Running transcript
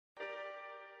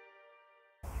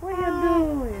What you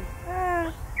doing?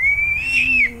 Yeah.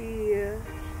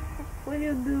 What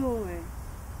you doing?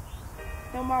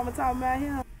 Your mama talking about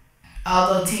him?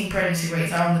 Although teen pregnancy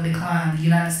rates are on the decline, the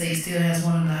United States still has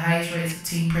one of the highest rates of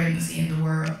teen pregnancy in the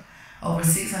world. Over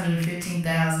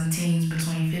 615,000 teens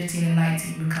between 15 and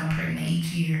 19 become pregnant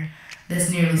each year. That's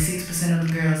nearly 6% of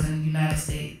the girls in the United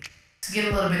States. To get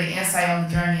a little bit of insight on the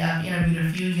journey, I've interviewed a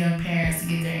few young parents to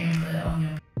get their input on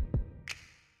young.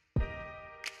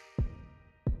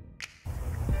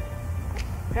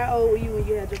 How old were you when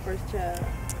you had your first child?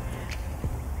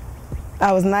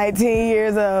 I was 19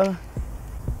 years old.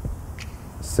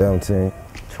 17.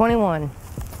 21.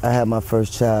 I had my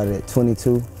first child at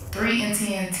 22. 3 in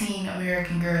 10 teen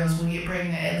American girls will get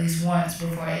pregnant at least once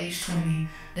before age 20.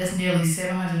 That's nearly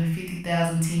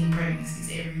 750,000 teen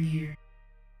pregnancies every year.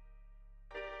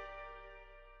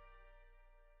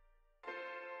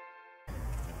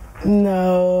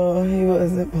 No, he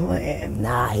wasn't playing.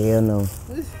 Nah, hell no.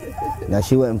 Nah,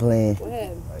 she wasn't playing. What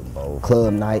happened? Like both.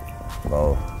 Club night.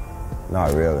 Both.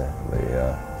 Not really, but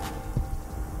yeah.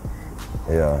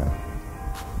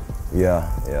 Yeah.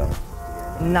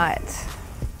 Not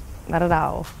at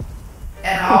all.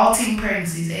 Out of all teen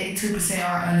pregnancies, 82%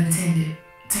 are unintended.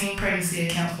 Teen pregnancy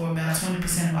accounts for about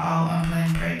 20% of all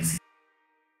unplanned pregnancies.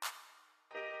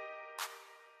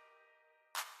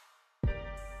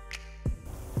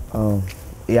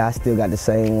 Yeah, I still got the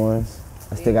same ones.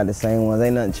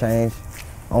 Ain't nothing changed.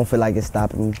 I don't feel like it's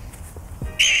stopping me.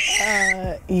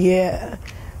 Yeah,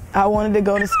 I wanted to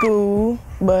go to school,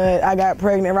 but I got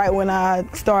pregnant right when I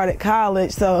started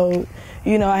college, so,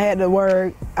 you know, I had to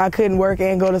work. I couldn't work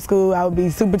and go to school. I would be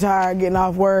super tired getting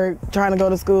off work, trying to go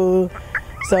to school,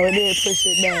 so it did push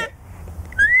it back.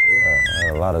 Yeah, I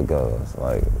had a lot of goals,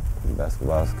 like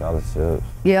basketball scholarships.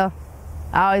 Yeah,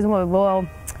 I always wanted, well,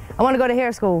 I want to go to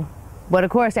hair school, but of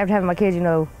course, after having my kids, you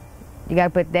know, you got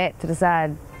to put that to the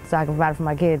side so I can provide for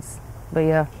my kids, but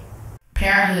yeah.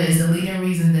 Parenthood is the leading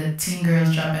reason that teen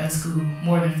girls drop out of school.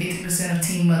 More than 50% of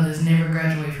teen mothers never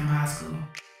graduate from high school.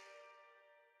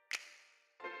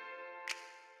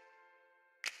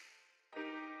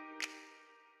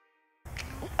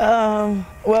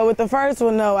 Well, with the first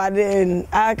one, no, I didn't.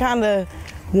 I kind of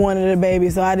wanted a baby,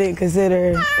 so I didn't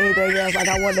consider anything else. Like,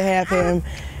 I wanted to have him.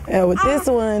 And with this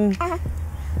one,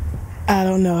 I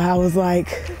don't know. I was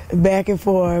like back and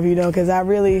forth, you know, because I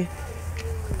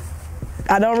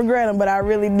don't regret him, but I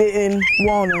really didn't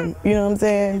want him. You know what I'm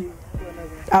saying?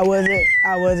 I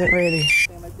wasn't ready.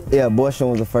 Yeah, abortion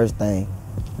was the first thing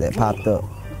that popped up.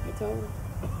 You told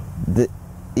her?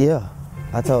 Yeah,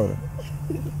 I told her.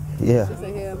 Yeah. She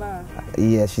said, hell nah.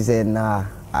 Yeah, she said, nah.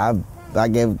 I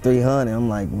gave her 300. I'm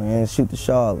like, man, shoot the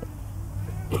Charlotte.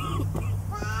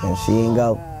 And she ain't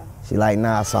go. She like,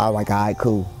 nah, so I was like, all right,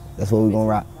 cool. That's what we gonna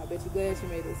rock. I bet you glad she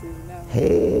made that decision now.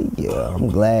 Hell yeah, I'm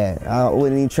glad. I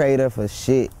wouldn't even trade her for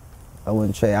shit. I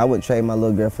wouldn't trade my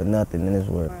little girl for nothing in this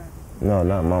world. No,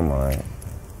 not my mind.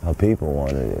 Her people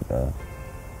wanted it though.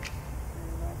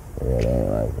 Yeah, they ain't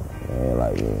like it. They ain't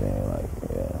like me. They ain't like it.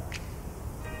 Yeah.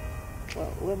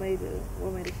 Well, what made her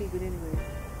keep it anyway?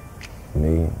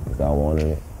 Me, because I wanted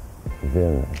it. You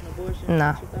feel me? An abortion?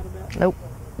 Nah. What you thought about?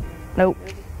 Nope.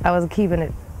 I wasn't keeping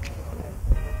it.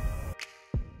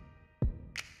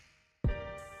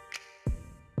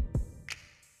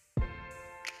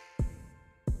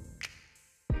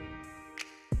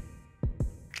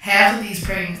 Half of these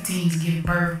pregnant teens give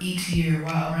birth each year,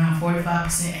 while around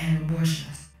 45% have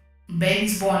abortions.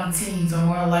 Babies born to teens are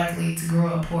more likely to grow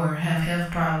up poor, have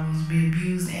health problems, be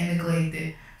abused and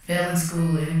neglected, fail in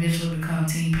school, and eventually become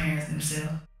teen parents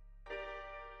themselves.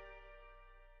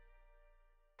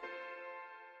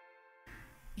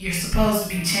 You're supposed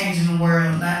to be changing the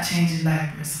world, not changing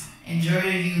diapers. Enjoy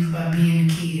your youth by being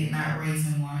a kid, not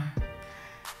raising one.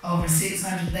 Over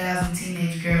 600,000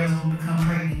 teenage girls will